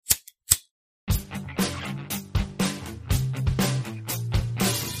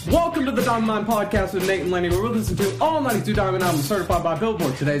Welcome to the Diamond Mine Podcast with Nate and Lenny, where we listen to all 92 Diamond albums certified by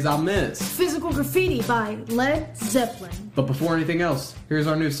Billboard. Today's album is Physical Graffiti by Led Zeppelin. But before anything else, here's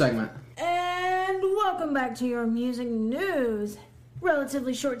our news segment. And welcome back to your music news.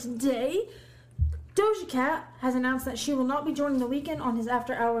 Relatively short today. Doja Cat has announced that she will not be joining The Weeknd on his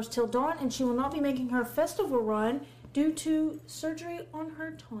After Hours Till Dawn, and she will not be making her festival run due to surgery on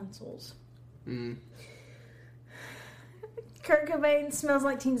her tonsils. Kurt Cobain's Smells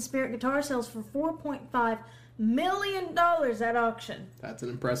Like Teen Spirit guitar sells for $4.5 million at auction. That's an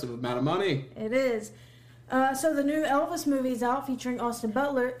impressive amount of money. It is. So the new Elvis movie is out featuring Austin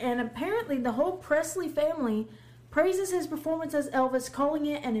Butler, and apparently the whole Presley family praises his performance as Elvis, calling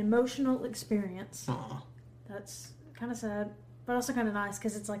it an emotional experience. Aww. That's kind of sad, but also kind of nice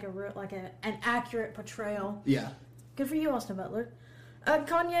because it's like an accurate portrayal. Yeah. Good for you, Austin Butler.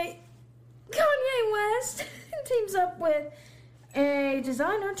 Kanye West teams up with a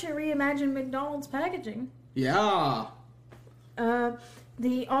designer to reimagine McDonald's packaging. Yeah.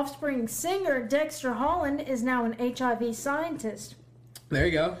 The Offspring singer Dexter Holland is now an HIV scientist. There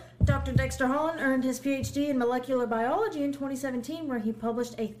you go. Dr. Dexter Holland earned his PhD in molecular biology in 2017, where he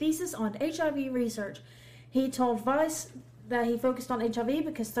published a thesis on HIV research. He told Vice that he focused on HIV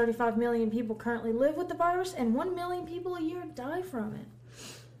because 35 million people currently live with the virus and 1 million people a year die from it.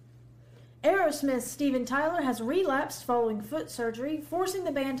 Aerosmith's Steven Tyler has relapsed following foot surgery, forcing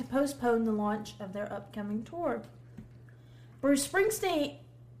the band to postpone the launch of their upcoming tour. Bruce Springsteen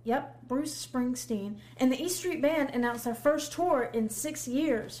and the E Street Band announced their first tour in 6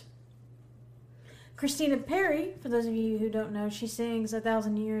 years. Christina Perri, for those of you who don't know, she sings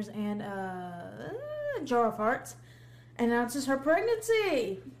 1,000 Years and Jar of Hearts, announces her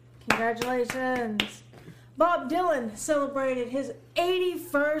pregnancy. Congratulations. Bob Dylan celebrated his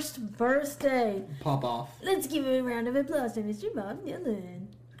 81st birthday. Pop off. Let's give a round of applause to Mr. Bob Dylan.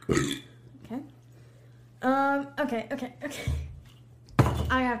 Okay.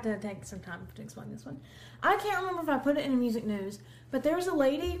 I have to take some time to explain this one. I can't remember if I put it in the music news, but there was a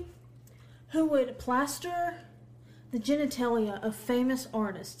lady who would plaster the genitalia of famous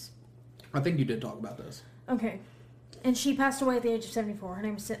artists. I think you did talk about this. Okay. And she passed away at the age of 74. Her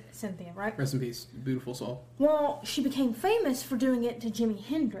name is Cynthia, right? Rest in peace. Beautiful soul. Well, she became famous for doing it to Jimi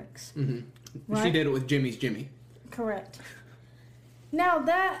Hendrix. Mm-hmm. Right? She did it with Jimmy's Jimmy. Correct. Now,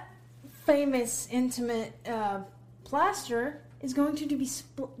 that famous, intimate plaster is going to be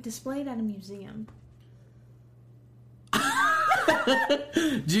displayed at a museum.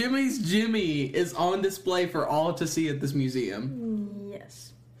 Jimmy's Jimmy is on display for all to see at this museum.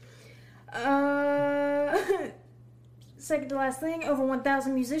 Yes. Second to last thing, over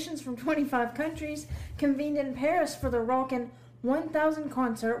 1,000 musicians from 25 countries convened in Paris for the Rockin' 1000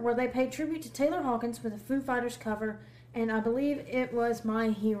 concert, where they paid tribute to Taylor Hawkins with a Foo Fighters cover, and I believe it was My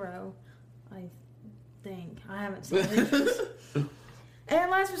Hero. I think. I haven't seen it. And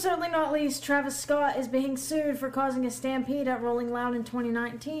last but certainly not least, Travis Scott is being sued for causing a stampede at Rolling Loud in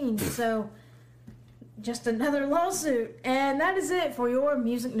 2019. So, just another lawsuit. And that is it for your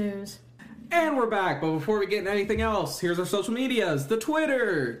music news. And we're back, but before we get into anything else, here's our social medias. The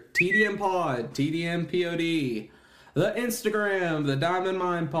Twitter, TDM Pod, TDM POD. The Instagram, the Diamond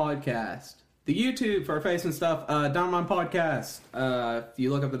Mine Podcast. The YouTube for our face and stuff, Diamond Mine Podcast. If you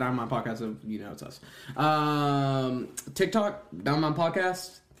look up the Diamond Mine Podcast, you know it's us. TikTok, Diamond Mine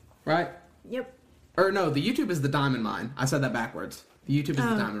Podcast, right? Yep. Or no, the YouTube is the Diamond Mine. I said that backwards. The YouTube is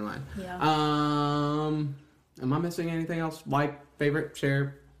the Diamond Mine. Yeah. Am I missing anything else? Like, favorite,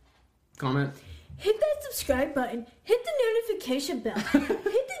 share, comment? Hit that subscribe button. Hit the notification bell.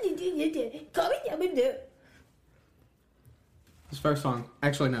 Hit the comment down below. This first song.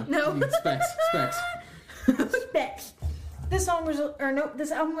 Actually, no. No. Specs. Specs. This album was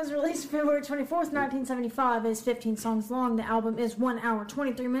released February 24th, 1975. It is 15 songs long. The album is 1 hour,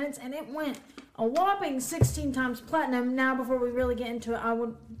 23 minutes, and it went a whopping 16 times platinum. Now, before we really get into it, I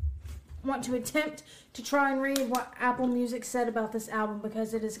would want to attempt to try and read what Apple Music said about this album,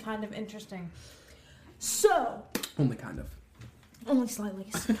 because it is kind of interesting. So. Only kind of. Only slightly,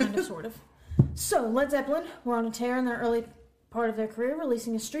 kind of, sort of. So, Led Zeppelin were on a tear in their early part of their career,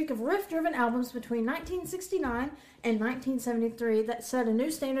 releasing a streak of riff-driven albums between 1969 and 1973 that set a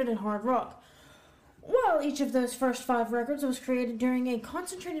new standard in hard rock. While each of those first 5 records was created during a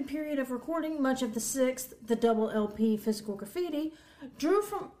concentrated period of recording, much of the 6th, the double LP Physical Graffiti, drew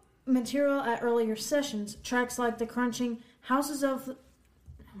from material at earlier sessions. Tracks like the crunching Houses of the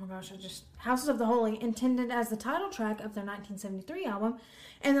Holy, intended as the title track of their 1973 album,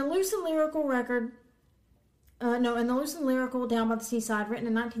 and the loose and lyrical Down by the Seaside, written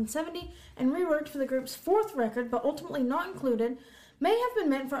in 1970 and reworked for the group's 4th record, but ultimately not included, may have been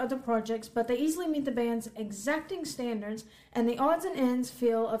meant for other projects, but they easily meet the band's exacting standards, and the odds and ends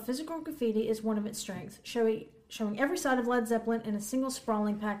feel of Physical Graffiti is one of its strengths, showing every side of Led Zeppelin in a single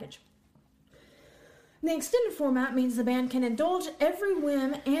sprawling package. The extended format means the band can indulge every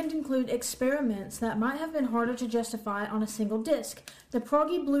whim and include experiments that might have been harder to justify on a single disc. The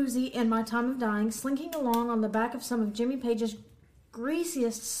proggy bluesy In My Time of Dying, slinking along on the back of some of Jimmy Page's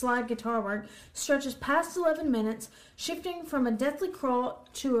greasiest slide guitar work, stretches past 11 minutes, shifting from a deathly crawl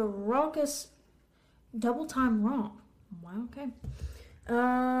to a raucous double-time romp. Wow, okay.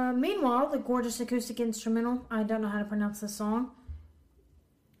 Meanwhile, the gorgeous acoustic instrumental, I don't know how to pronounce this song,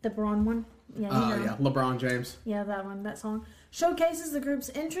 the Braun one. Yeah, LeBron James. Yeah, that song. Showcases the group's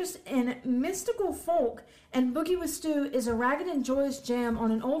interest in mystical folk, and Boogie with Stu is a ragged and joyous jam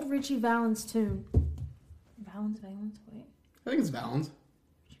on an old Richie Valens tune. Valens, wait. I think it's Valens.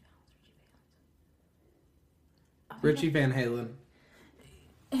 Richie Van Halen.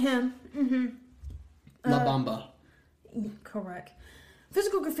 Him. Mm-hmm. La Bamba. Correct.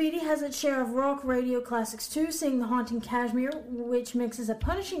 Physical Graffiti has its share of rock radio classics too, seeing the haunting Kashmir, which mixes a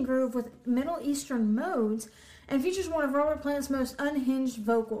punishing groove with Middle Eastern modes and features one of Robert Plant's most unhinged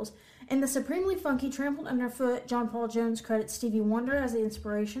vocals. In the supremely funky Trampled Underfoot, John Paul Jones credits Stevie Wonder as the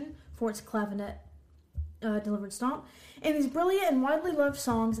inspiration for its clavinet delivered stomp. In these brilliant and widely loved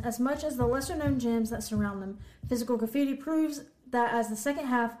songs, as much as the lesser-known gems that surround them, Physical Graffiti proves that as the second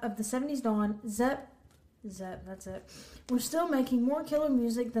half of the 70s dawned, Zepp, that's it, we're still making more killer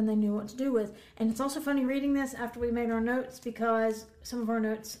music than they knew what to do with. And it's also funny reading this after we made our notes, because some of our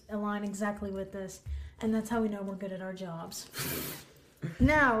notes align exactly with this, and that's how we know we're good at our jobs.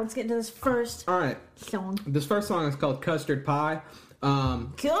 Now, let's get into this first song. This first song is called Custard Pie.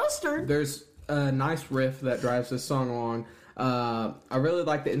 Custard? There's a nice riff that drives this song along. I really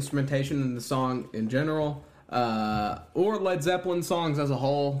like the instrumentation in the song in general. Or Led Zeppelin songs as a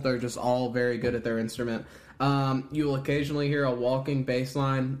whole. They're just all very good at their instrument. You'll occasionally hear a walking bass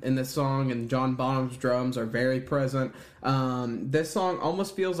line in this song, and John Bonham's drums are very present. This song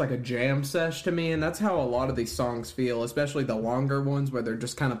almost feels like a jam sesh to me, and that's how a lot of these songs feel, especially the longer ones where they're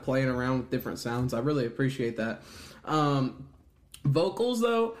just kind of playing around with different sounds. I really appreciate that. Vocals,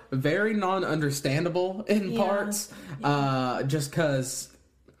 though, very non-understandable in parts, just because...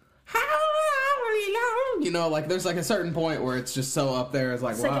 You know, like, there's, like, a certain point where it's just so up there. It's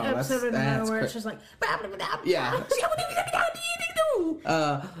like, wow, like that's where it's just like... Yeah.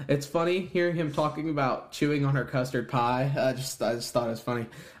 It's funny hearing him talking about chewing on her custard pie. I just thought it was funny.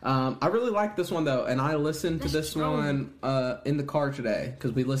 I really like this one, though, and I listened to this one in the car today,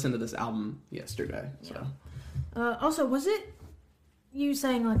 because we listened to this album yesterday. So. Yeah. Also, was it you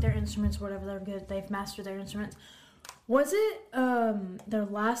saying, like, their instruments, whatever, they're good, they've mastered their instruments? Was it their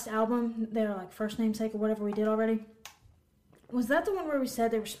last album, their like first namesake or whatever we did already? Was that the one where we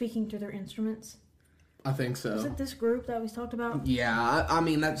said they were speaking through their instruments? I think so. Was it this group that we talked about? Yeah, I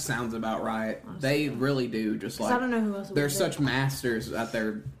mean that sounds about right. Honestly, they really do just like. I don't know who else. They're such masters at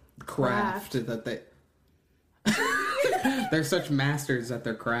their craft that they. They're such masters at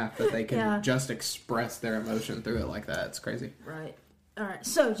their craft that they can just express their emotion through it like that. It's crazy. Right. All right.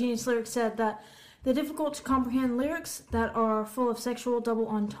 So Genius Lyrics said that. The difficult-to-comprehend lyrics that are full of sexual double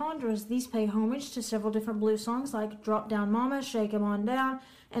entendres, these pay homage to several different blues songs like Drop Down Mama, Shake 'Em On Down,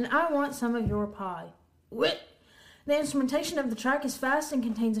 and I Want Some of Your Pie. Whip! The instrumentation of the track is fast and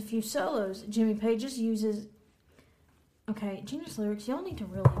contains a few solos. Jimmy Page's uses... Okay, Genius Lyrics, y'all need to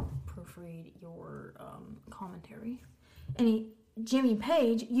really proofread your commentary. Jimmy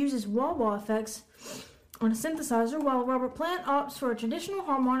Page uses wah-wah effects on a synthesizer, while Robert Plant opts for a traditional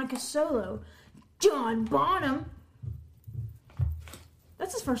harmonica solo. John Bonham.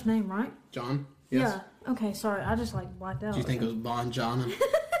 That's his first name, right? John? Yes. Yeah. Okay, sorry. I just, like, blacked out. Do you think it was Bon Johnham?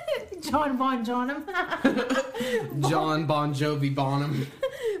 John Bon Johnham. John Bon Jovi Bonham.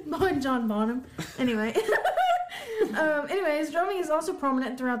 John Bonham. Anyway. Anyways, drumming is also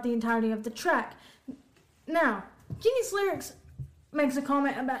prominent throughout the entirety of the track. Now, Genius Lyrics makes a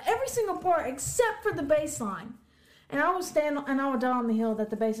comment about every single part except for the bass line. And I will die on the hill that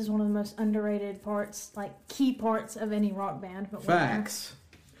the bass is one of the most underrated parts, like key parts of any rock band. But facts.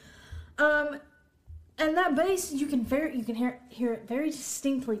 And that bass, you can hear it very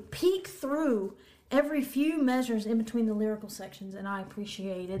distinctly peek through every few measures in between the lyrical sections, and I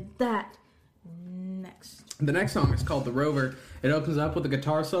appreciated that. The next song is called The Rover. It opens up with a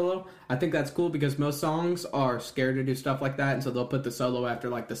guitar solo. I think that's cool because most songs are scared to do stuff like that, and so they'll put the solo after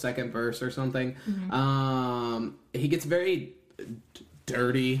like the second verse or something. Mm-hmm. He gets very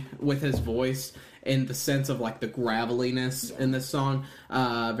dirty with his voice, in the sense of like the graveliness in this song.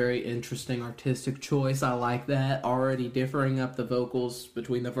 Very interesting artistic choice. I like that. Already differing up the vocals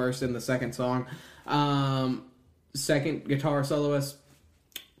between the first and the second song. Second guitar soloist.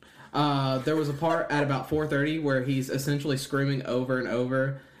 There was a part at about 4:30 where he's essentially screaming over and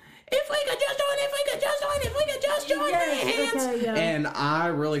over, "If we could just join, if we could just join, if we could just join hands." Okay, yeah. And I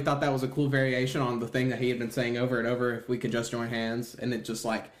really thought that was a cool variation on the thing that he had been saying over and over, "If we could just join hands." And it just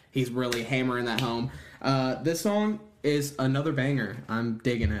like, he's really hammering that home. This song is another banger. I'm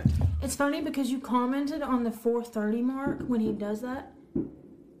digging it. It's funny because you commented on the 4:30 mark when he does that.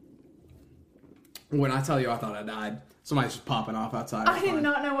 When I tell you I thought I died, somebody's just popping off outside. I did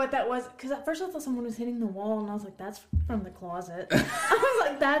not know what that was, because at first I thought someone was hitting the wall, and I was like, that's from the closet. I was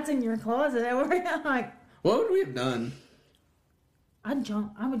like, that's in your closet. I'm like, what would we have done? I'd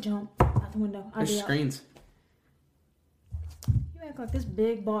jump. I would jump out the window. There's screens. You act like this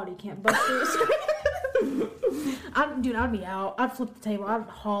big body can't bust through a screen. I'd be out. I'd flip the table. I'd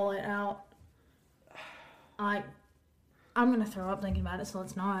haul it out. I'm going to throw up thinking about it, so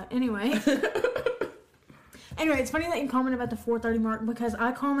let's not. Anyway, it's funny that you comment about the 4:30 mark, because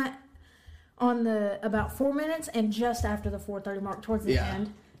I comment on the about 4 minutes and just after the 4:30 mark towards the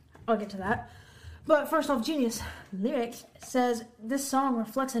end. I'll get to that. But first off, Genius Lyrics says this song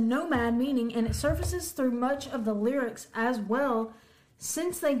reflects a nomad meaning, and it surfaces through much of the lyrics as well,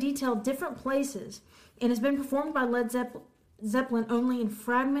 since they detail different places. It has been performed by Led Zeppelin only in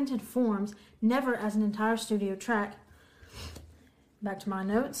fragmented forms, never as an entire studio track. Back to my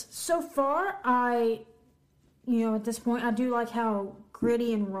notes. So far, at this point, I do like how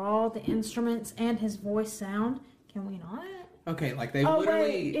gritty and raw the instruments and his voice sound. Can we not? Okay, like they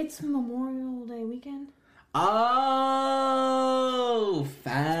literally... Wait, it's Memorial Day weekend? Oh,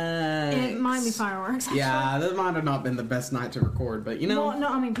 facts. It might be fireworks, actually. Yeah, that might have not been the best night to record, but you know... Well, no,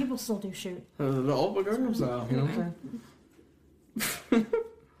 I mean, people still do shoot. The old girl style, you know what I'm saying?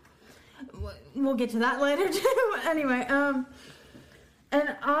 We'll get to that later, too. Anyway,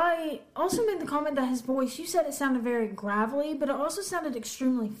 and I also made the comment that his voice, you said it sounded very gravelly, but it also sounded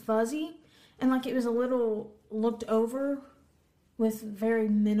extremely fuzzy, and like it was a little looked over with very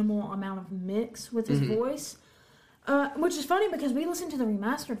minimal amount of mix with his voice. Which is funny because we listened to the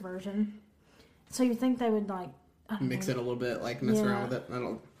remastered version, so you'd think they would like... Mix it a little bit, like mess around with it.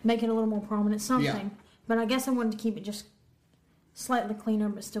 Make it a little more prominent, something. Yeah. But I guess I wanted to keep it just slightly cleaner,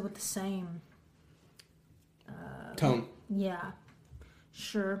 but still with the same... tone. Yeah.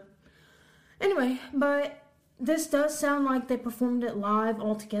 Sure. Anyway, but this does sound like they performed it live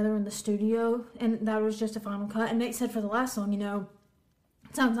all together in the studio, and that was just a final cut. And Nate said for the last song, it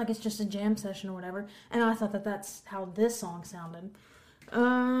sounds like it's just a jam session or whatever. And I thought that that's how this song sounded.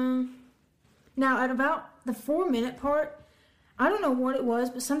 Now, at about the 4-minute part, I don't know what it was,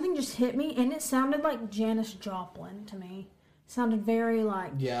 but something just hit me, and it sounded like Janis Joplin to me. It sounded very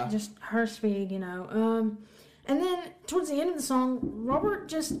like just her speed, And then, towards the end of the song, Robert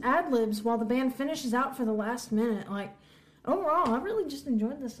just ad-libs while the band finishes out for the last minute. Like, overall, I really just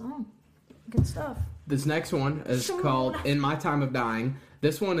enjoyed this song. Good stuff. This next one is called In My Time of Dying.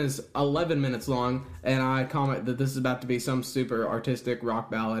 This one is 11 minutes long, and I comment that this is about to be some super artistic rock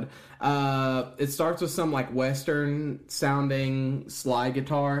ballad. It starts with some, like, Western-sounding slide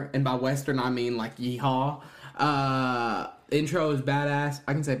guitar, and by Western, I mean, like, yeehaw. Intro is badass.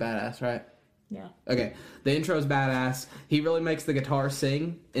 I can say badass, right? Yeah. Okay. The intro is badass. He really makes the guitar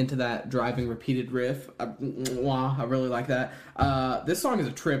sing into that driving repeated riff. I really like that. This song is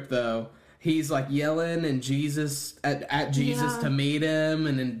a trip, though. He's like yelling and Jesus at Jesus to meet him,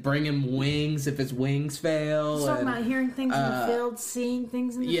 and then bring him wings if his wings fail. He's talking about hearing things in the field, seeing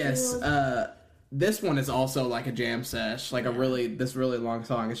things in the field. Yes. This one is also like a jam sesh, like this really long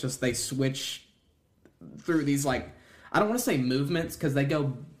song. It's just they switch through these, like, I don't want to say movements because they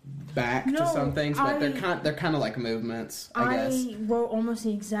go back to some things, but they're kind of like movements, I guess. I wrote almost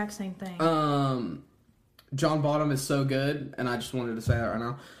the exact same thing. John Bonham is so good, and I just wanted to say that right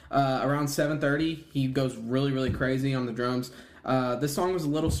now. Around 7:30, he goes really, really crazy on the drums. This song was a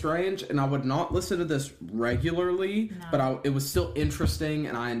little strange, and I would not listen to this regularly, but it was still interesting,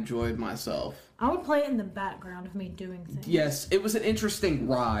 and I enjoyed myself. I would play it in the background of me doing things. Yes, it was an interesting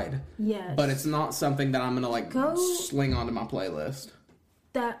ride. Yes. But it's not something that I'm going to, sling onto my playlist.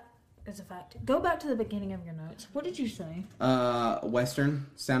 That is a fact. Go back to the beginning of your notes. What did you say? Western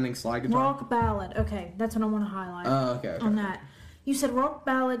sounding slide guitar. Rock ballad. Okay, that's what I want to highlight. Okay. On that. You said rock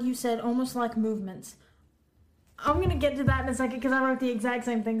ballad, you said almost like movements. I'm going to get to that in a second because I wrote the exact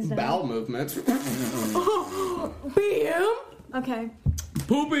same things down. Bowel movements. BM? Okay.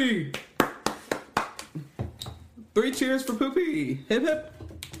 Poopy! 3 cheers for Poopy! Hip hip!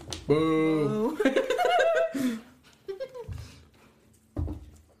 Boo.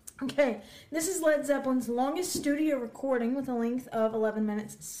 Okay, this is Led Zeppelin's longest studio recording with a length of 11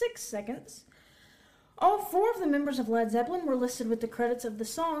 minutes 6 seconds. All 4 of the members of Led Zeppelin were listed with the credits of the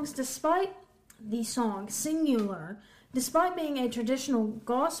songs, despite the song, singular, despite being a traditional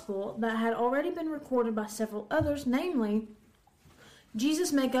gospel that had already been recorded by several others, namely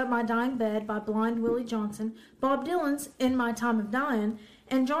Jesus Make Up My Dying Bed by Blind Willie Johnson, Bob Dylan's In My Time of Dying,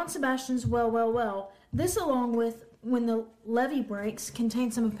 and John Sebastian's Well, Well, Well. This, along with When the Levee Breaks,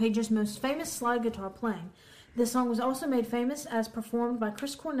 contains some of Page's most famous slide guitar playing. This song was also made famous as performed by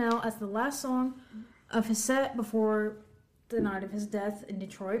Chris Cornell as the last song of his set before the night of his death in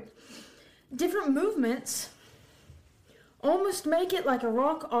Detroit. Different movements almost make it like a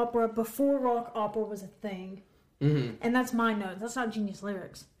rock opera before rock opera was a thing. Mm-hmm. And that's my note. That's not Genius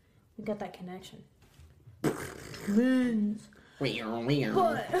Lyrics. We got that connection. Twins.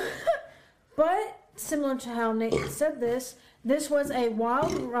 But similar to how Nate said this was a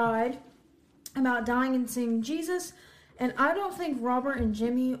wild ride about dying and seeing Jesus. And I don't think Robert and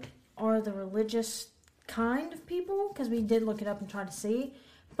Jimmy are the religious kind of people, because we did look it up and try to see.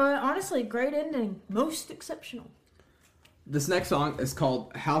 But honestly, great ending. Most exceptional. This next song is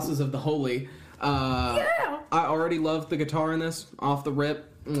called Houses of the Holy. I already loved the guitar in this off the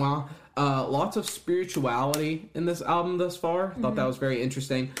rip. Lots of spirituality in this album thus far. Thought that was very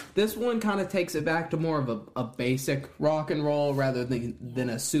interesting. This one kind of takes it back to more of a basic rock and roll rather than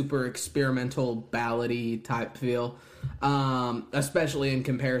a super experimental ballady type feel. Especially in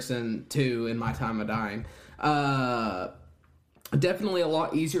comparison to In My Time of Dying. Definitely a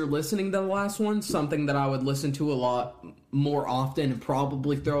lot easier listening than the last one. Something that I would listen to a lot more often and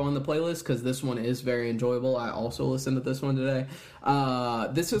probably throw on the playlist, because this one is very enjoyable. I also listened to this one today.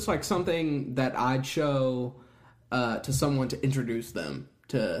 This is like something that I'd show to someone to introduce them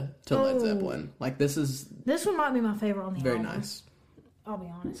to Led Zeppelin. Like this one might be my favorite on the very album. nice. I'll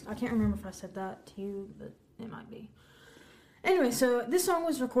be honest. I can't remember if I said that to you, but it might be. Anyway, so this song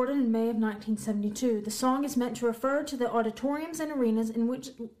was recorded in May of 1972. The song is meant to refer to the auditoriums and arenas in which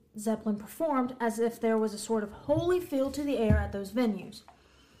Zeppelin performed, as if there was a sort of holy feel to the air at those venues.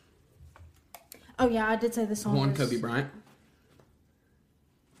 Oh yeah, I did say this song was... Kobe Bryant.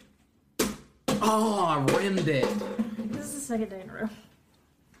 Oh, I rimmed it. This is the second day in a row.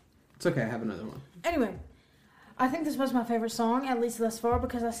 It's okay, I have another one. Anyway, I think this was my favorite song, at least thus far,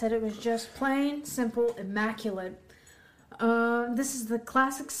 because I said it was just plain, simple, immaculate. This is the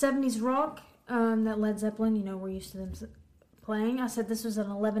classic 70s rock that Led Zeppelin, we're used to them playing. I said this was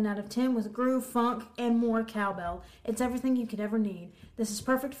an 11 out of 10 with groove, funk, and more cowbell. It's everything you could ever need. This is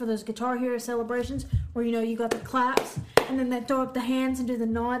perfect for those Guitar Hero celebrations where, you got the claps, and then they throw up the hands and do the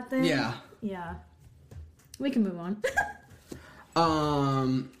nod thing. Yeah. Yeah. We can move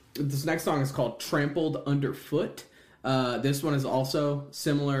on. This next song is called Trampled Underfoot. This one is also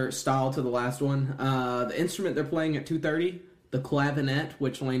similar style to the last one. The instrument they're playing at 2:30, the clavinet,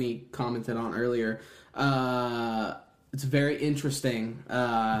 which Lainey commented on earlier. It's very interesting.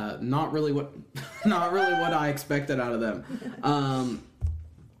 Not really what I expected out of them.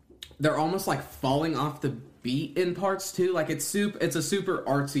 They're almost like falling off the beat in parts too. Like it's a super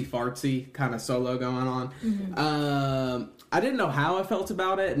artsy fartsy kind of solo going on. Mm-hmm. I didn't know how I felt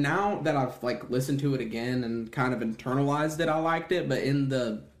about it. Now that I've listened to it again and kind of internalized it, I liked it. But in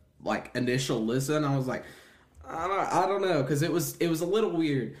the initial listen, I was like, I don't know, because it was a little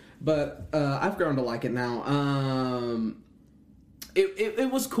weird. But I've grown to like it now.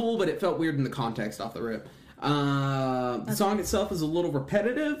 It was cool, but it felt weird in the context off the rip. The song itself is a little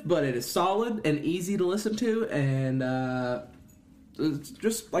repetitive, but it is solid and easy to listen to, and it's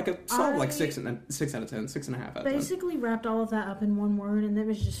just like a solid 6 out of 10, 6.5 out of 10. Basically wrapped all of that up in one word, and it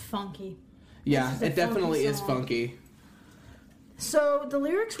was just funky. Yeah, it definitely is funky. So the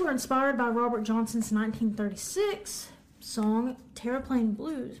lyrics were inspired by Robert Johnson's 1936 song Terraplane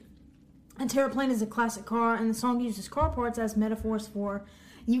Blues. And Terraplane is a classic car, and the song uses car parts as metaphors for,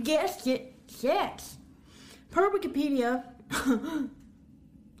 you guessed it, sex. Per Wikipedia,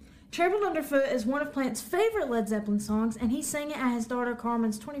 Trampled Underfoot is one of Plant's favorite Led Zeppelin songs, and he sang it at his daughter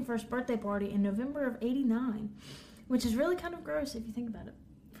Carmen's 21st birthday party in November of '89, which is really kind of gross if you think about it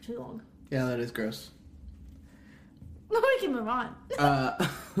for too long. Yeah, that is gross. We can move on.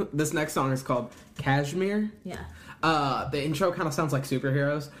 This next song is called Kashmir. Yeah. The intro kind of sounds like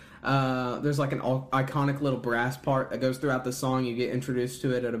superheroes. There's like an iconic little brass part that goes throughout the song. You get introduced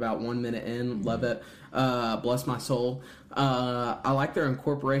to it at about 1 minute in. Love it. Bless my soul. I like their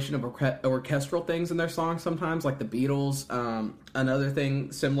incorporation of orchestral things in their songs sometimes, like the Beatles. Another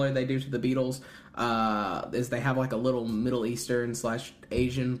thing similar they do to the Beatles is they have like a little Middle Eastern /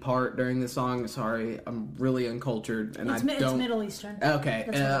 Asian part during the song. Sorry, I'm really uncultured, and It's Middle Eastern. Okay,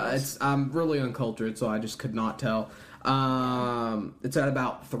 I'm really uncultured, so I just could not tell. It's at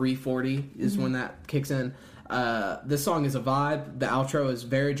about 3:40 is when that kicks in. This song is a vibe. The outro is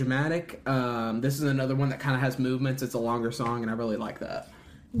very dramatic. This is another one that kind of has movements. It's a longer song, and I really like that.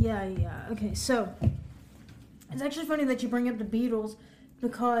 Yeah. Okay, so it's actually funny that you bring up the Beatles,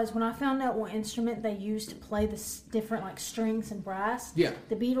 because when I found out what instrument they used to play this different like strings and brass, the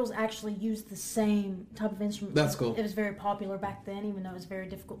Beatles actually used the same type of instrument. That's cool. It was very popular back then, even though it was a very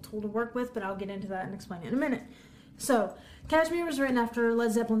difficult tool to work with, but I'll get into that and explain it in a minute. So, Kashmir was written after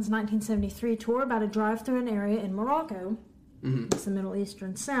Led Zeppelin's 1973 tour about a drive through an area in Morocco. It's the Middle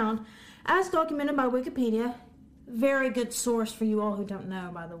Eastern sound, as documented by Wikipedia. Very good source for you all who don't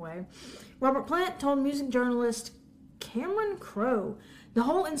know, by the way. Robert Plant told music journalist Cameron Crowe the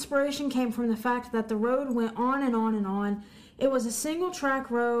whole inspiration came from the fact that the road went on and on and on. It was a single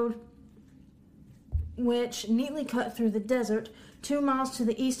track road which neatly cut through the desert. 2 miles to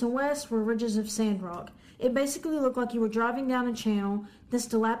the east and west were ridges of sand rock. It basically looked like you were driving down a channel, this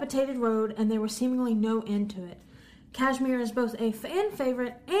dilapidated road, and there was seemingly no end to it. Kashmir is both a fan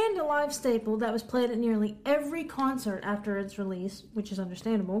favorite and a live staple that was played at nearly every concert after its release, which is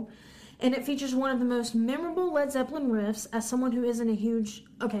understandable. And it features one of the most memorable Led Zeppelin riffs. As someone who isn't a huge...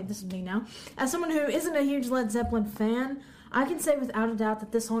 Okay, this is me now. As someone who isn't a huge Led Zeppelin fan, I can say without a doubt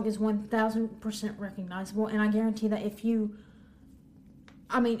that this song is 1,000% recognizable, and I guarantee that if you've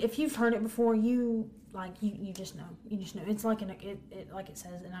heard it before, you just know. You just know. It's like like it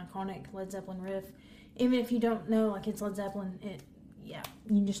says, an iconic Led Zeppelin riff. Even if you don't know, like, it's Led Zeppelin,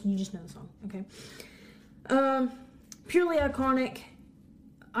 you just know the song. Okay. Purely iconic.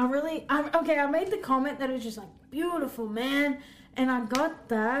 I made the comment that it was just like beautiful, man, and I got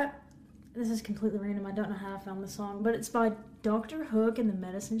that. This is completely random. I don't know how I found the song, but it's by Dr. Hook and the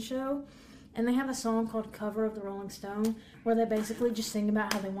Medicine Show, and they have a song called "Cover of the Rolling Stone," where they basically just sing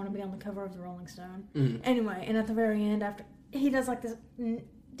about how they want to be on the cover of the Rolling Stone. Anyway, and at the very end, after he does like this,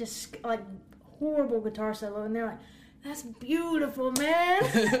 just like horrible guitar solo, and they're like, "That's beautiful, man."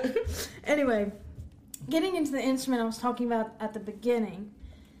 Anyway, getting into the instrument I was talking about at the beginning.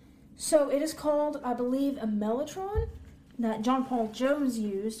 So it is called, I believe, a mellotron that John Paul Jones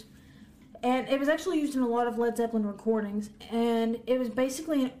used. And it was actually used in a lot of Led Zeppelin recordings. And it was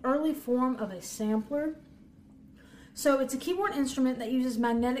basically an early form of a sampler. So it's a keyboard instrument that uses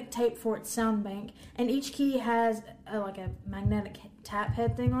magnetic tape for its sound bank. And each key has a magnetic tap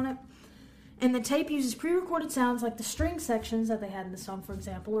head thing on it. And the tape uses pre-recorded sounds like the string sections that they had in the song, for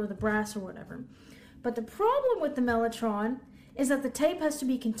example, or the brass or whatever. But the problem with the mellotron is that the tape has to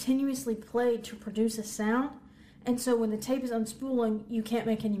be continuously played to produce a sound, and so when the tape is unspooling, you can't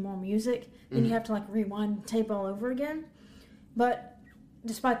make any more music. Then you have to rewind the tape all over again. But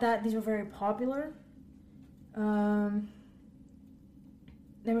despite that, these were very popular. There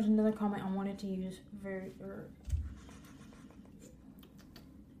was another comment I wanted to use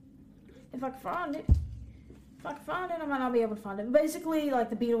if I can find it. I might not be able to find it. But basically,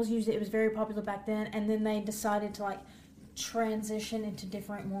 the Beatles used it. It was very popular back then, and then they decided to transition into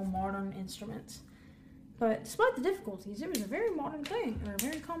different, more modern instruments. But despite the difficulties, it was a very modern thing, or a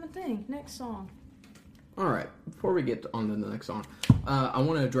very common thing. Next song. Alright, before we get on to the next song, I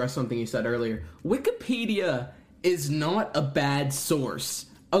want to address something you said earlier. Wikipedia is not a bad source,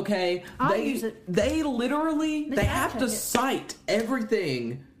 okay? I use it. They literally, they have to cite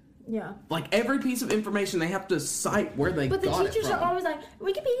everything. Yeah. Every piece of information, they have to cite where they got it from. But the teachers are always like,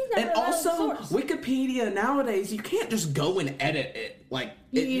 Wikipedia's never a valid source. And also, Wikipedia nowadays, you can't just go and edit it.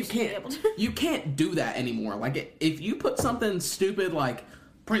 You can't do that anymore. If you put something stupid like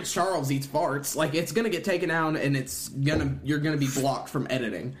Prince Charles eats farts, it's gonna get taken out and you're gonna be blocked from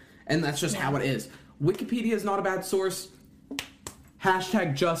editing. And that's just how it is. Wikipedia is not a bad source.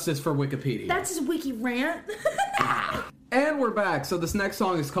 Hashtag justice for Wikipedia. That's his wiki rant. And we're back. So this next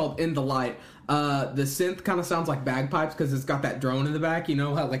song is called In the Light. The synth kind of sounds like bagpipes because it's got that drone in the back. You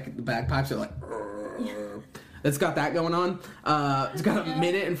know how the bagpipes are It's got that going on. It's got a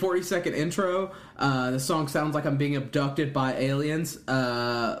minute and 40-second intro. The song sounds like I'm being abducted by aliens.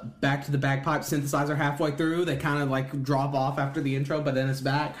 Back to the bagpipe synthesizer halfway through. They kind of drop off after the intro, but then it's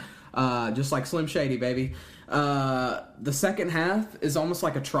back. Just like Slim Shady, baby. The second half is almost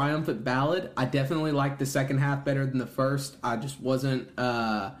like a triumphant ballad. I definitely like the second half better than the first. I just wasn't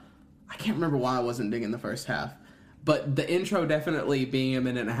I can't remember why I wasn't digging the first half. But the intro definitely being a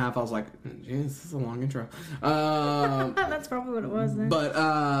minute and a half, I was like, geez, this is a long intro. That's probably what it was then. But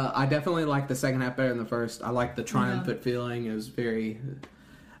I definitely like the second half better than the first. I like the triumphant feeling. It was very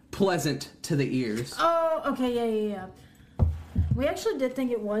pleasant to the ears. Oh, okay, yeah. We actually did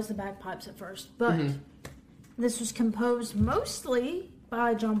think it was the bagpipes at first, but this was composed mostly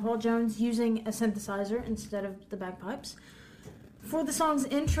by John Paul Jones using a synthesizer instead of the bagpipes. For the song's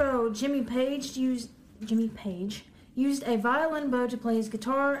intro, Jimmy Page used a violin bow to play his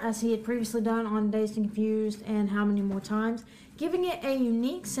guitar, as he had previously done on Dazed and Confused and How Many More Times, giving it a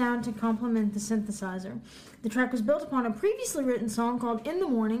unique sound to complement the synthesizer. The track was built upon a previously written song called In the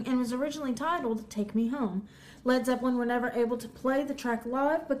Morning and was originally titled Take Me Home. Led Zeppelin were never able to play the track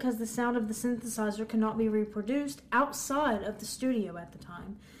live because the sound of the synthesizer could not be reproduced outside of the studio at the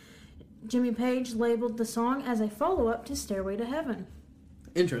time. Jimmy Page labeled the song as a follow-up to Stairway to Heaven.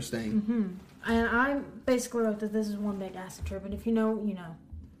 Interesting. Mm-hmm. And I basically wrote that this is one big acid trip, and if you know, you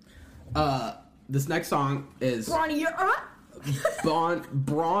know. This next song is Brawnier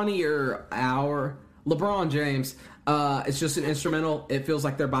Hour. LeBron James. It's just an instrumental. It feels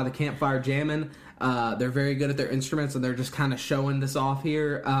like they're by the campfire jamming. They're very good at their instruments, and they're just kind of showing this off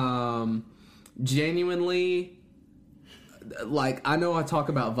here. Genuinely, like, I know I talk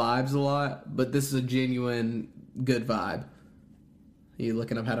about vibes a lot, but this is a genuine good vibe. Are you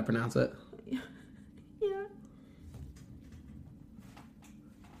looking up how to pronounce it? Yeah.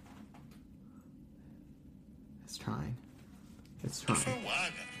 It's trying.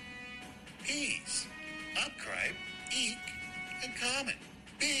 Verwagen. Peas. Upgripe. Eek. And common.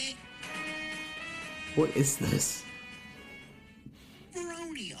 B. What is this?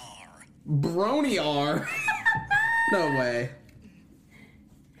 Broniar. Broniar? No way.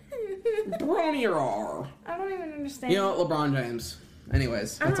 Broniar. I don't even understand. You know what, LeBron James.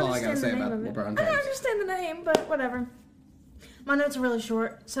 Anyways, that's all I gotta say about LeBron James. I don't understand the name, but whatever. My notes are really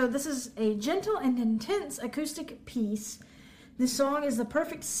short. So this is a gentle and intense acoustic piece. This song is the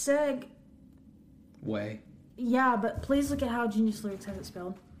perfect Way. Yeah, but please look at how Genius Lyrics has it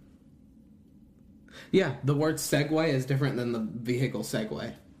spelled. Yeah, the word segue is different than the vehicle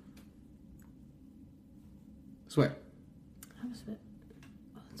Segway. Swear. How was it?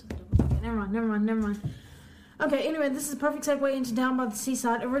 Oh, that's a double. Okay, never mind. Okay, anyway, this is a perfect segue into Down by the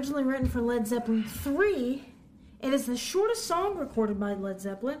Seaside, originally written for Led Zeppelin 3. It is the shortest song recorded by Led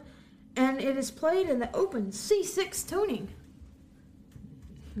Zeppelin, and it is played in the open C6 tuning.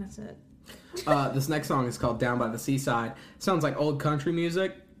 That's it. This next song is called Down by the Seaside. Sounds like old country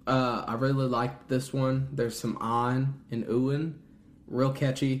music. I really liked this one. There's some on and oohin'. Real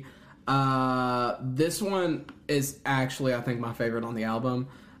catchy. This one is actually, I think, my favorite on the album.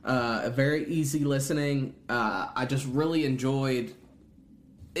 A very easy listening. I just really enjoyed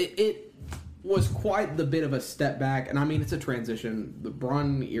it. It was quite the bit of a step back, and I mean, it's a transition. The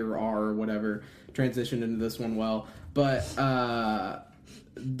Bronier or whatever transitioned into this one well, but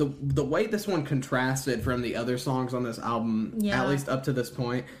the way this one contrasted from the other songs on this album, at least up to this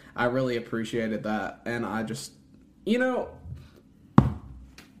point, I really appreciated that. And I just, you know,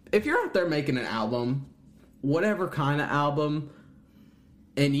 if you're out there making an album, whatever kind of album,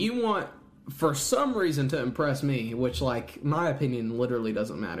 and you want, for some reason, to impress me, which, like, my opinion literally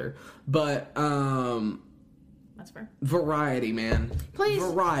doesn't matter, but, that's fair. Variety, man.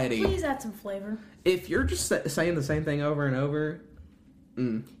 Variety. Please add some flavor. If you're just saying the same thing over and over,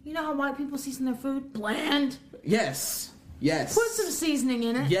 You know how white people season their food? Bland. Yes. Put some seasoning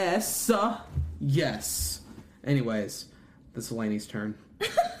in it. Yes. Yes. Anyways, this is Lainey's turn.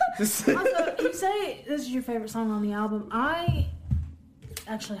 Also, you say this is your favorite song on the album. I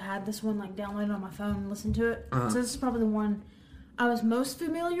actually had this one like downloaded on my phone and listened to it. So this is probably the one I was most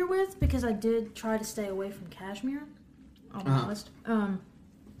familiar with because I did try to stay away from Kashmir. I'll be honest.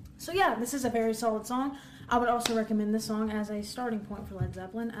 So yeah, this is a very solid song. I would also recommend this song as a starting point for Led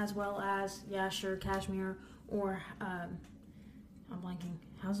Zeppelin, as well as, Kashmir, or, I'm blanking,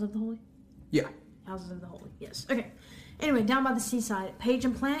 Houses of the Holy? Yeah. Houses of the Holy, yes. Okay. Anyway, Down by the Seaside, Page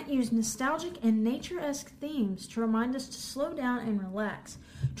and Plant used nostalgic and nature-esque themes to remind us to slow down and relax,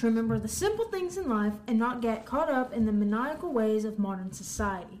 to remember the simple things in life and not get caught up in the maniacal ways of modern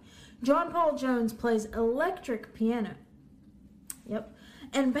society. John Paul Jones plays electric piano. Yep.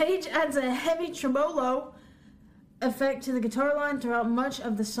 And Page adds a heavy tremolo effect to the guitar line throughout much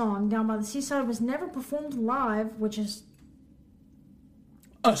of the song. Down by the Seaside was never performed live, which is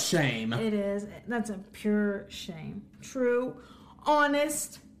a shame. It is. That's a pure shame. True,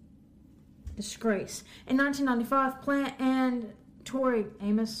 honest disgrace. In 1995, Plant and Tori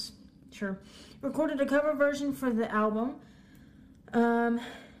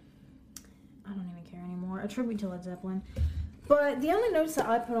a tribute to Led Zeppelin. But the only notes that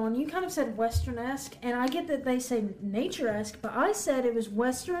I put on, you kind of said Western-esque, and I get that they say nature-esque, but I said it was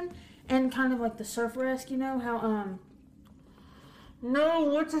Western and kind of like the surfer-esque, you know, how, no,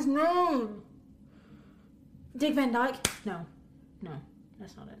 what's his name? Dick Van Dyke? No,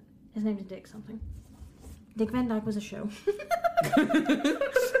 that's not it. His name's Dick something. Dick Van Dyke was a show.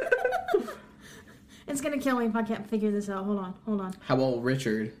 It's gonna kill me if I can't figure this out. Hold on. How about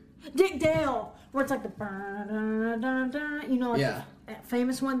Richard? Dick Dale, where it's like the you know, like the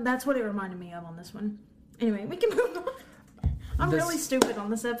famous one. That's what it reminded me of on this one. Anyway, we can move on. I'm really stupid on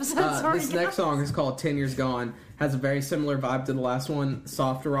this episode. Sorry. This next song is called 10 Years Gone. Has a very similar vibe to the last one,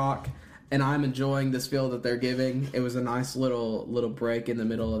 soft rock, and I'm enjoying this feel that they're giving. It was a nice little break in the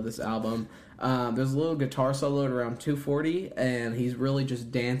middle of this album. There's a little guitar solo at around 2:40, and he's really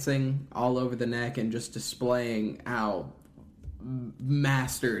just dancing all over the neck and just displaying how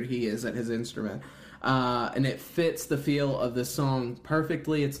mastered he is at his instrument. And it fits the feel of this song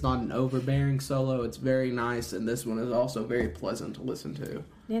perfectly. It's not an overbearing solo. It's very nice, and this one is also very pleasant to listen to.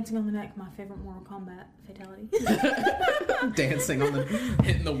 Dancing on the Neck, my favorite Mortal Kombat fatality. Dancing on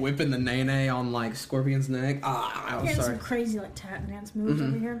hitting the whip in the nay-nay on, like, Scorpion's neck. I'm sorry. Some crazy, like, tap dance moves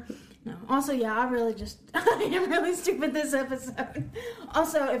over here. No. Also, yeah, I am really stupid this episode.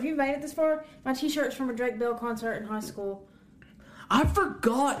 Also, if you made it this far, my t-shirt's from a Drake Bell concert in high school. I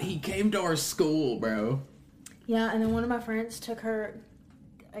forgot he came to our school, bro. Yeah, and then one of my friends took her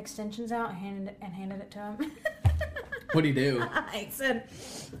extensions out and handed it to him. What'd he do? I said,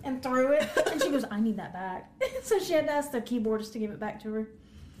 and threw it. And she goes, I need that back. So she had to ask the keyboardist to give it back to her.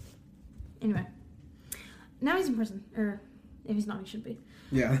 Anyway. Now he's in prison. Or, if he's not, he should be.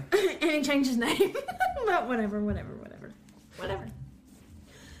 Yeah. And he changed his name. But whatever.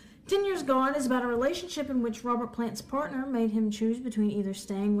 10 Years Gone is about a relationship in which Robert Plant's partner made him choose between either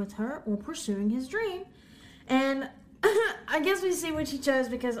staying with her or pursuing his dream. And I guess we see what she chose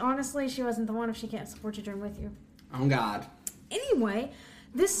because honestly, she wasn't the one if she can't support your dream with you. Oh, God. Anyway,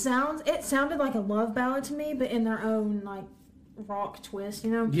 it sounded like a love ballad to me, but in their own, like, rock twist,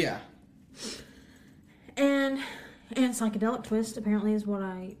 you know? Yeah. And psychedelic twist, apparently, is what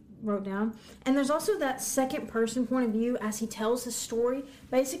I wrote down. And there's also that second person point of view as he tells his story,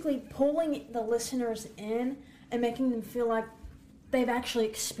 basically pulling the listeners in and making them feel like they've actually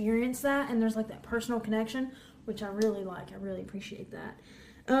experienced that, and there's like that personal connection, which I really like. I really appreciate that.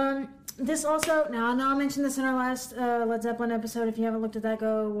 This also, now I know I mentioned this in our last Led Zeppelin episode. If you haven't looked at that,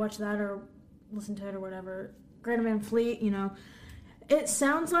 go watch that or listen to it or whatever. Greta Van Fleet, you know. It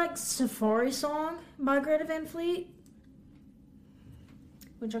sounds like Safari Song by Greta Van Fleet,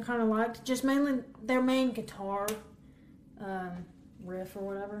 which I kind of liked. Just mainly their main guitar riff or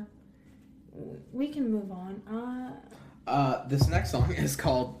whatever. We can move on. This next song is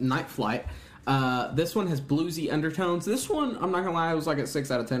called Night Flight. This one has bluesy undertones. This one, I'm not gonna lie, it was like a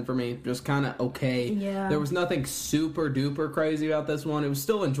 6 out of 10 for me. Just kind of okay. Yeah. There was nothing super duper crazy about this one. It was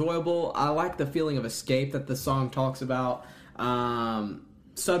still enjoyable. I like the feeling of escape that the song talks about.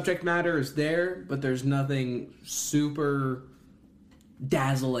 Subject matter is there, but there's nothing super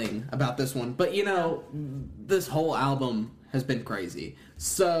dazzling about this one. But you know, this whole album has been crazy,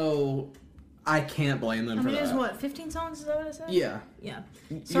 so I can't blame them for that. There's what, 15 songs, is that what I said? Yeah.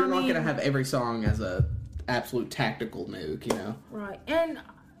 So, You're not gonna have every song as a absolute tactical nuke, you know? Right.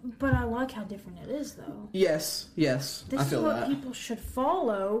 But I like how different it is, though. Yes, This I feel is what people should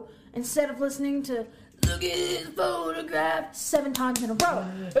follow instead of listening to "Look at his photograph" 7 times in a row.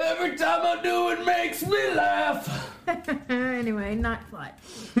 Every time I do it makes me laugh. Anyway, Night Flight.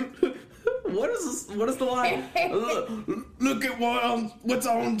 What is this? What is the line? Look at what's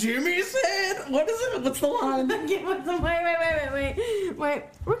on Jimmy's head. What is it? What's the line? Wait.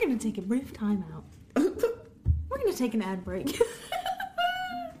 We're going to take a brief time out. We're going to take an ad break.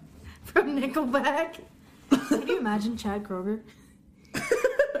 From Nickelback. Can you imagine Chad Kroger?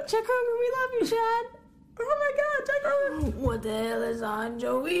 Chad Kroger, we love you, Chad. Oh my God, Chad Kroger. What the hell is on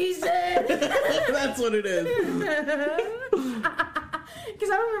Joey's head? That's what it is. Because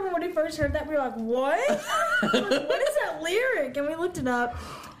I remember when we first heard that, we were like, what? What is that lyric? And we looked it up.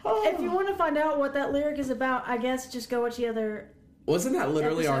 If you want to find out what that lyric is about, I guess just go watch the other. Wasn't that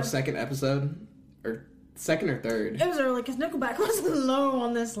literally our second episode? Or second or third? It was early, because Nickelback was low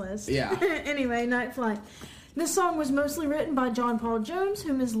on this list. Yeah. Anyway, Night Flight. This song was mostly written by John Paul Jones,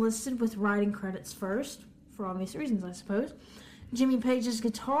 whom is listed with writing credits first, for obvious reasons, I suppose. Jimmy Page's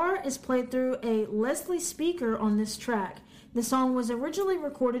guitar is played through a Leslie speaker on this track. The song was originally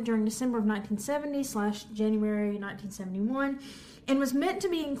recorded during December of 1970/January 1971 and was meant to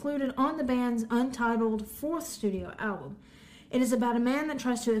be included on the band's untitled 4th studio album. It is about a man that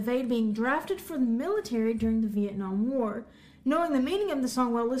tries to evade being drafted for the military during the Vietnam War. Knowing the meaning of the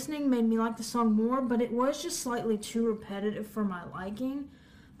song while listening made me like the song more, but it was just slightly too repetitive for my liking.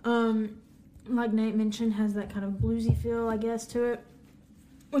 Like Nate mentioned, has that kind of bluesy feel, I guess, to it.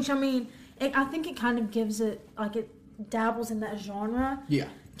 Which, I mean, I think it kind of gives it, like, it dabbles in that genre. Yeah.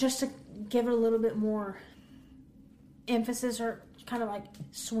 Just to give it a little bit more emphasis, or kind of, like,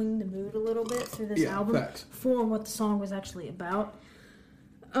 swing the mood a little bit through this album. Facts. For what the song was actually about.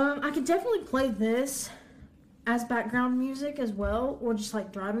 I could definitely play this as background music as well, or just,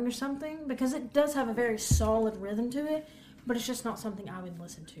 like, driving or something, because it does have a very solid rhythm to it, but it's just not something I would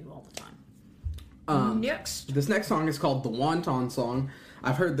listen to all the time. Next. This next song is called the Wonton Song.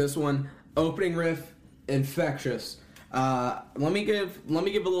 I've heard this one. Opening riff, infectious. Let me give a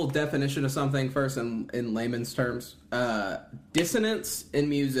little definition of something first in layman's terms. Dissonance in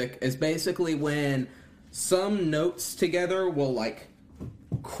music is basically when some notes together will, like,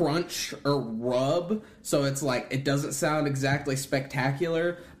 crunch or rub, so it's like it doesn't sound exactly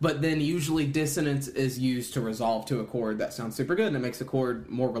spectacular, but then usually dissonance is used to resolve to a chord that sounds super good, and it makes a chord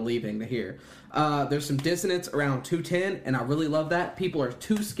more relieving to hear. There's some dissonance around 210, and I really love that. People are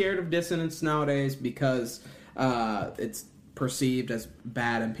too scared of dissonance nowadays because it's perceived as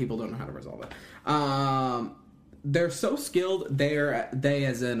bad and people don't know how to resolve it. They're so skilled, they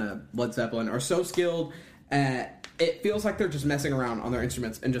as in Led Zeppelin, are so skilled at, it feels like they're just messing around on their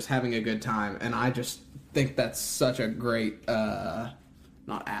instruments and just having a good time, and I just think that's such a great,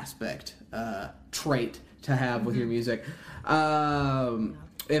 not aspect, trait to have with your music.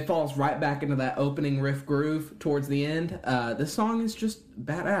 It falls right back into that opening riff groove towards the end. This song is just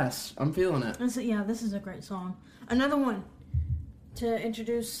badass. I'm feeling it. Yeah, this is a great song. Another one to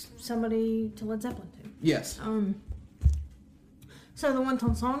introduce somebody to Led Zeppelin to. Yes. So the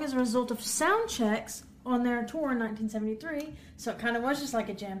Wonton Song is a result of sound checks on their tour in 1973, so it kind of was just like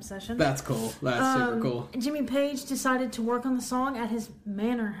a jam session. That's cool. That's super cool. Jimmy Page decided to work on the song at his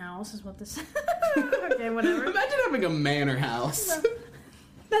manor house, is what this... Okay, whatever. Imagine having a manor house.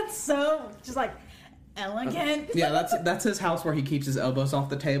 That's so, just like, elegant. Yeah, that's his house where he keeps his elbows off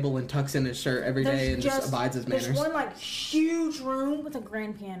the table and tucks in his shirt every day and just abides his manners. There's one, like, huge room with a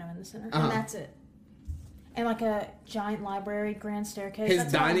grand piano in the center, and that's it. And, like, a giant library, grand staircase. His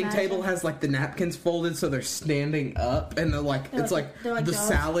dining table has, like, the napkins folded so they're standing up, and they're like the doves.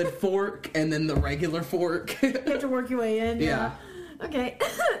 Salad fork and then the regular fork. You have to work your way in. Yeah. Okay.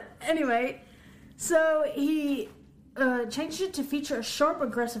 Anyway, so he changed it to feature a sharp,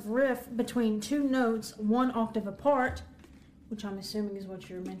 aggressive riff between two notes, one octave apart, which I'm assuming is what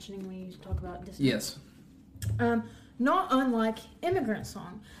you're mentioning when you talk about dissonance. Yes. Not unlike Immigrant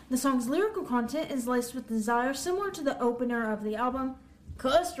Song. The song's lyrical content is laced with desire similar to the opener of the album,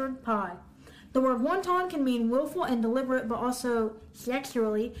 Custard Pie. The word wonton can mean willful and deliberate, but also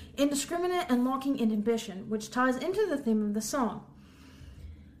sexually indiscriminate and lacking inhibition, which ties into the theme of the song.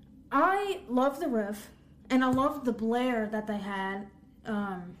 I love the riff, and I love the blare that they had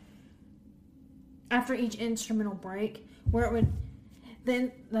after each instrumental break, where it would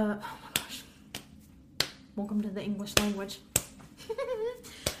then oh my gosh. Welcome to the English language.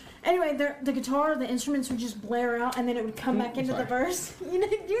 Anyway, the guitar, the instruments would just blare out, and then it would come back into the verse. You know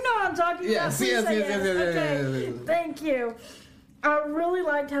what I'm talking about? Yes. Okay, thank you. I really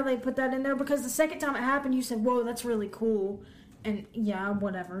liked how they put that in there, because the second time it happened, you said, whoa, that's really cool. And yeah,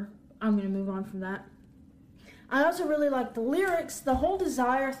 whatever. I'm going to move on from that. I also really liked the lyrics. The whole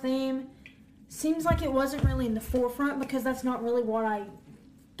Desire theme seems like it wasn't really in the forefront, because that's not really what I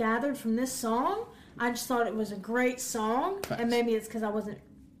gathered from this song. I just thought it was a great song, and maybe it's because I wasn't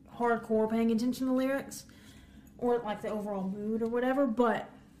hardcore paying attention to the lyrics or like the overall mood or whatever, but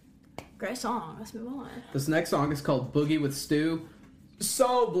great song. Let's move on. This next song is called Boogie with Stu.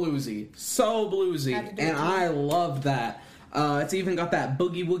 So bluesy, and I love that. It's even got that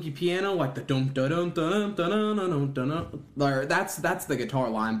boogie woogie piano, like the dum dum dum dum dum dum dum dum. That's the guitar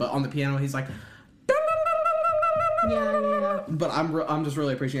line, but on the piano he's like. Yeah. But I'm just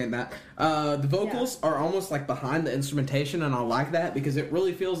really appreciating that. The vocals are almost like behind the instrumentation, and I like that because it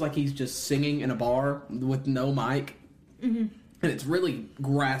really feels like he's just singing in a bar with no mic. Mm-hmm. And it's really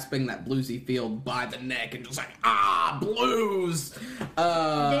grasping that bluesy feel by the neck and just like, blues!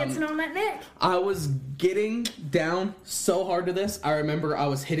 Dancing on that neck. I was getting down so hard to this. I remember I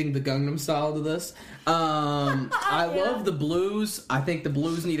was hitting the Gangnam Style to this. I love the blues. I think the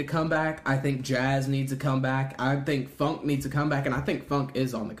blues need a comeback. I think jazz needs a comeback. I think funk needs a comeback, and I think funk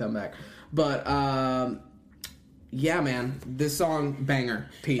is on the comeback. But, yeah, man, this song,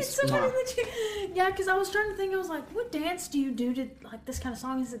 banger. Peace. It's so funny that Yeah, because I was trying to think, I was like, what dance do you do to, like, this kind of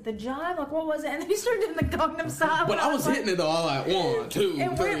song? Is it the jive? Like, what was it? And then he started doing the Gangnam Style. But I was hitting it all like 1, 2, 3.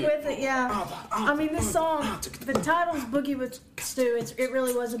 It went with it, yeah. I mean, this song, the title's Boogie with Stu. It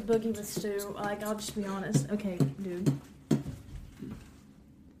really was a Boogie with Stu. Like, I'll just be honest. Okay, dude.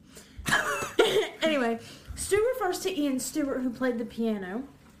 Anyway, Stu refers to Ian Stewart, who played the piano.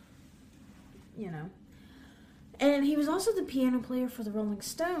 You know. And he was also the piano player for the Rolling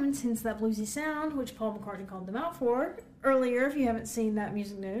Stones, hence that bluesy sound, which Paul McCartney called them out for earlier, if you haven't seen that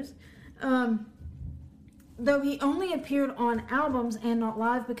music news. Though he only appeared on albums and not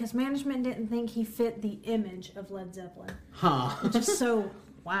live because management didn't think he fit the image of Led Zeppelin. Which is so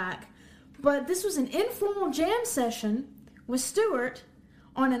whack. But this was an informal jam session with Stewart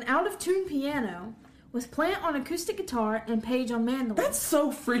on an out-of-tune piano, with Plant on acoustic guitar and Page on mandolin. That's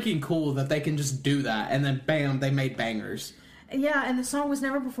so freaking cool that they can just do that, and then bam, they made bangers. Yeah, and the song was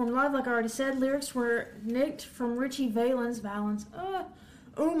never performed live, like I already said. Lyrics were nicked from Richie Valens'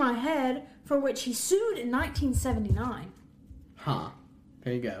 Oh My Head, for which he sued in 1979.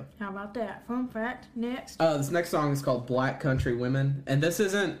 There you go. How about that? Fun fact. Next. This next song is called Black Country Women, and this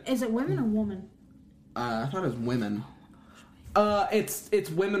isn't... Is it women or woman? I thought it was women. It's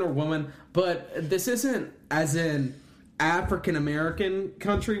women or woman, but this isn't as in African American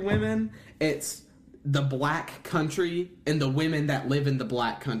country women. It's the black country and the women that live in the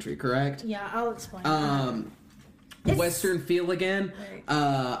black country, correct? Yeah, I'll explain. Western feel again. Right.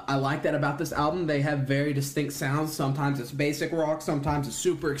 I like that about this album. They have very distinct sounds. Sometimes it's basic rock, sometimes it's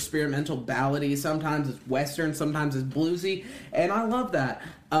super experimental ballady, sometimes it's Western, sometimes it's bluesy, and I love that.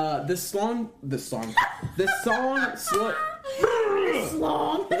 This song,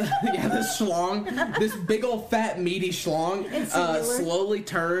 this big old fat meaty schlong, slowly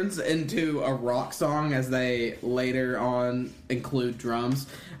turns into a rock song as they later on include drums.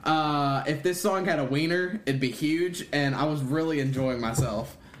 If this song had a wiener, it'd be huge, and I was really enjoying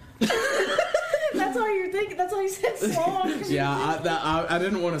myself. That's all you're thinking. That's why you said slong. Yeah, I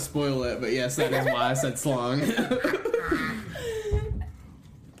didn't want to spoil it, but yes, that is why I said slong.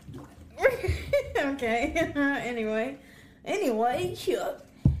 Okay. Anyway,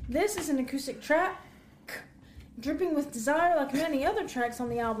 this is an acoustic track, dripping with desire, like many other tracks on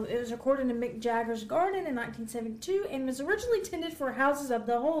the album. It was recorded in Mick Jagger's garden in 1972 and was originally intended for Houses of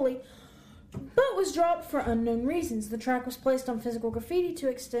the Holy, but was dropped for unknown reasons. The track was placed on Physical Graffiti to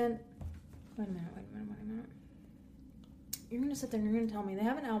extend... Wait a minute. You're going to sit there and you're going to tell me they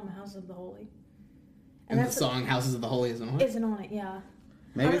have an album, Houses of the Holy. And the song Houses of the Holy isn't on it? Isn't on it, yeah.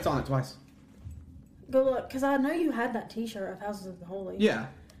 Maybe it's on it twice. Go look, because I know you had that t-shirt of Houses of the Holy. Yeah.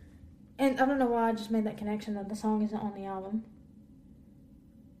 And I don't know why I just made that connection that the song isn't on the album.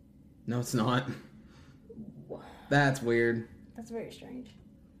 No, it's not. That's weird. That's very strange.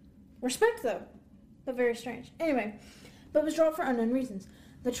 Respect, though, but very strange. Anyway, but was dropped for unknown reasons.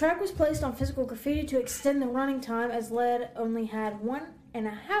 The track was placed on Physical Graffiti to extend the running time, as Led only had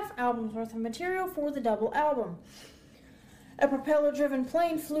 1.5 albums worth of material for the double album. A propeller-driven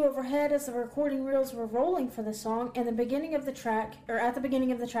plane flew overhead as the recording reels were rolling for the song, and at the beginning of the track,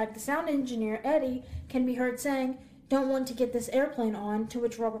 the sound engineer, Eddie, can be heard saying, "Don't want to get this airplane on," to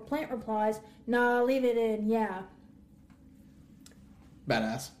which Robert Plant replies, "Nah, leave it in, yeah."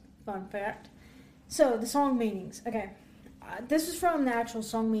 Badass. Fun fact. So, the song meanings. Okay. This is from the actual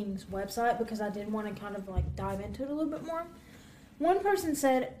Song Meanings website, because I did want to kind of, dive into it a little bit more. One person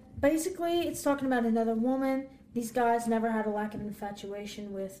said, basically, it's talking about another woman. These guys never had a lack of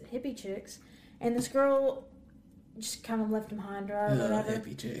infatuation with hippie chicks, and this girl just kind of left him high and dry or whatever.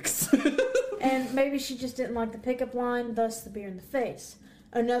 Hippie chicks. And maybe she just didn't like the pickup line, thus the beer in the face.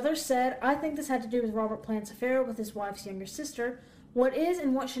 Another said, I think this had to do with Robert Plant's affair with his wife's younger sister. What is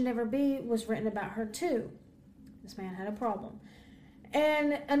and what should never be was written about her too. This man had a problem.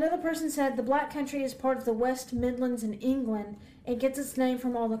 And another person said, the Black Country is part of the West Midlands in England. It gets its name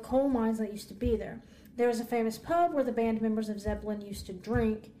from all the coal mines that used to be there. There was a famous pub where the band members of Zeppelin used to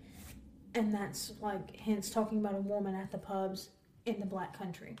drink, and that's, hence talking about a woman at the pubs in the Black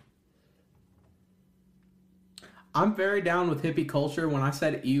Country. I'm very down with hippie culture. When I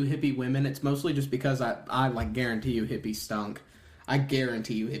said ew hippie women, it's mostly just because I guarantee you hippies stunk. I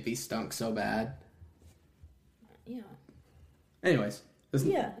guarantee you hippies stunk so bad. Yeah. Anyways, this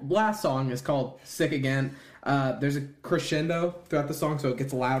last song is called Sick Again. There's a crescendo throughout the song, so it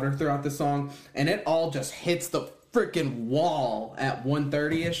gets louder throughout the song, and it all just hits the freaking wall at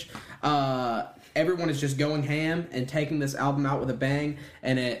 1:30ish. Everyone is just going ham and taking this album out with a bang,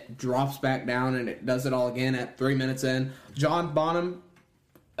 and it drops back down, and it does it all again at 3 minutes in. John Bonham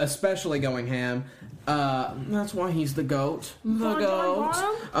especially going ham. That's why he's the GOAT. The GOAT.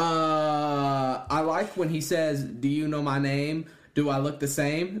 I like when he says, "Do you know my name? Do I look the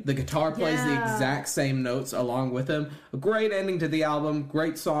same?" The guitar plays the exact same notes along with him. A great ending to the album.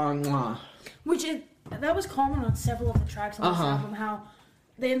 Great song. That was common on several of the tracks on this album, how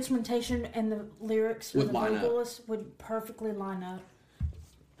the instrumentation and the lyrics with the vocalists would perfectly line up.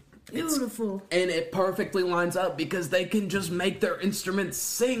 Beautiful. And it perfectly lines up because they can just make their instruments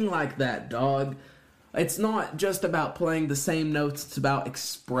sing like that, dog. It's not just about playing the same notes, it's about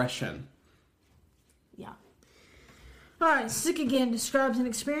expression. Yeah. Alright, Sick Again describes an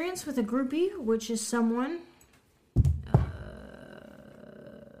experience with a groupie, which is someone...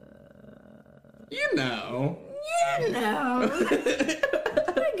 You know. I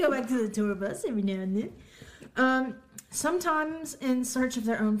go back to the tour bus every now and then. Sometimes in search of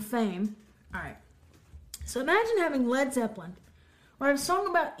their own fame. Alright. So imagine having Led Zeppelin write a song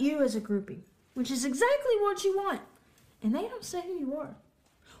about you as a groupie, which is exactly what you want. And they don't say who you are.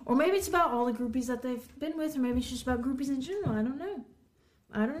 Or maybe it's about all the groupies that they've been with, or maybe it's just about groupies in general. I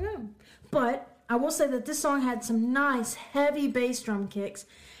don't know. But I will say that this song had some nice, heavy bass drum kicks.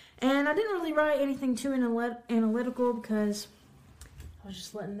 And I didn't really write anything too analytical because I was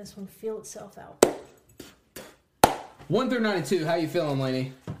just letting this one feel itself out. 1 through 92, how you feeling,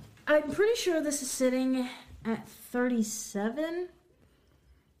 lady? I'm pretty sure this is sitting at 37.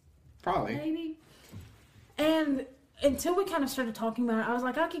 Probably. Maybe. And until we kind of started talking about it, I was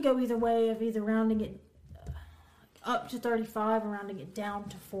like, I could go either way of either rounding it up to 35 or rounding it down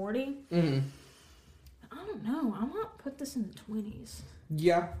to 40. Mm-hmm. I don't know. I might put this in the 20s.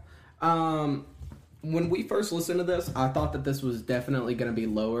 Yeah. When we first listened to this, I thought that this was definitely going to be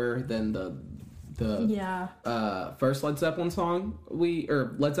lower than the first Led Zeppelin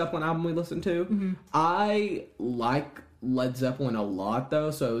Led Zeppelin album we listened to. Mm-hmm. I like Led Zeppelin a lot,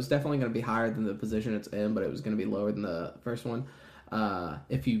 though, so it was definitely going to be higher than the position it's in, but it was going to be lower than the first one,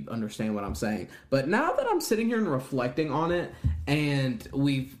 if you understand what I'm saying. But now that I'm sitting here and reflecting on it, and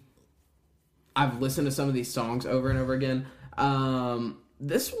I've listened to some of these songs over and over again,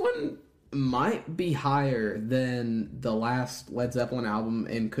 this one might be higher than the last Led Zeppelin album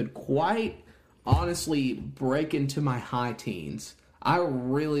and could quite honestly break into my high teens. I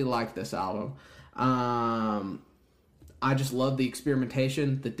really like this album. I just love the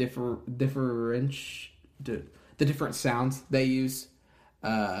experimentation, the different sounds they use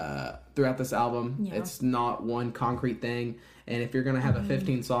throughout this album. Yeah. It's not one concrete thing. And if you're going to have a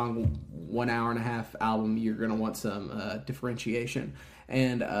 15-song, 1 hour and a half album, you're going to want some differentiation.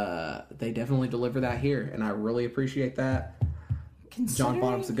 And they definitely deliver that here. And I really appreciate that. John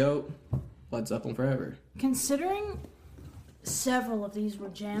Bonham's the GOAT. Led Zeppelin forever. Considering several of these were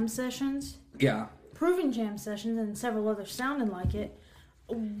jam sessions. Yeah. Proven jam sessions, and several others sounded like it.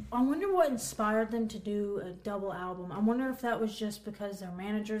 I wonder what inspired them to do a double album. I wonder if that was just because their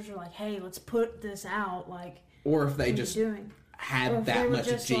managers were like, hey, let's put this out. Or if they just had that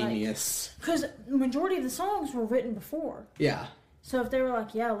much genius. Because the majority of the songs were written before. Yeah. So if they were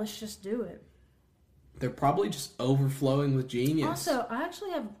like, yeah, let's just do it. They're probably just overflowing with genius. Also, I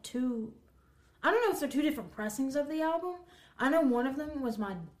actually have two... I don't know if they're two different pressings of the album. I know one of them was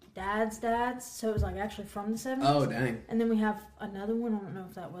my dad's, so it was actually from the 70s. Oh, dang. And then we have another one. I don't know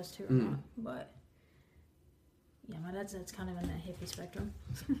if that was too or not. But, yeah, my dad's kind of in that hippie spectrum.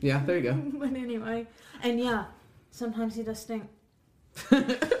 Yeah, there you go. But anyway. And, yeah, sometimes he does stink.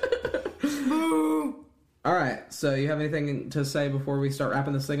 Boo! All right, so you have anything to say before we start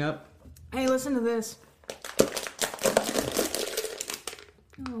wrapping this thing up? Hey, listen to this.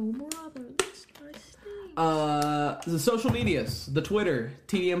 Oh, brother, this guy stinks. The social medias, the Twitter,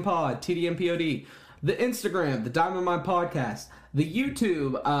 TDM Pod, TDM POD, the Instagram, the Diamond Mine Podcast, the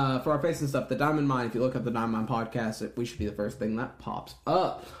YouTube, for our face and stuff, the Diamond Mine. If you look up the Diamond Mine Podcast, we should be the first thing that pops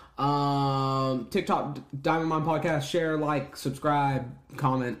up. TikTok, Diamond Mine Podcast, share, like, subscribe,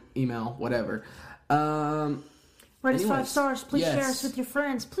 comment, email, whatever. Rate us 5 stars. Please share us with your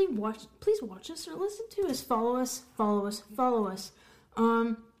friends. Please watch us or listen to us. Follow us.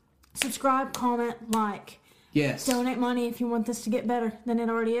 Subscribe, comment, like. Yes. Donate money if you want this to get better than it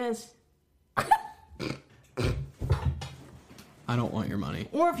already is. I don't want your money.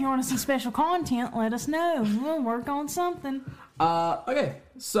 Or if you want to see special content, let us know. We'll work on something. Okay,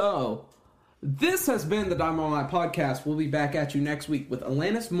 so this has been the Diamond Mine Podcast. We'll be back at you next week with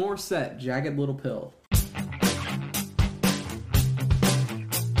Alanis Morissette, Jagged Little Pill.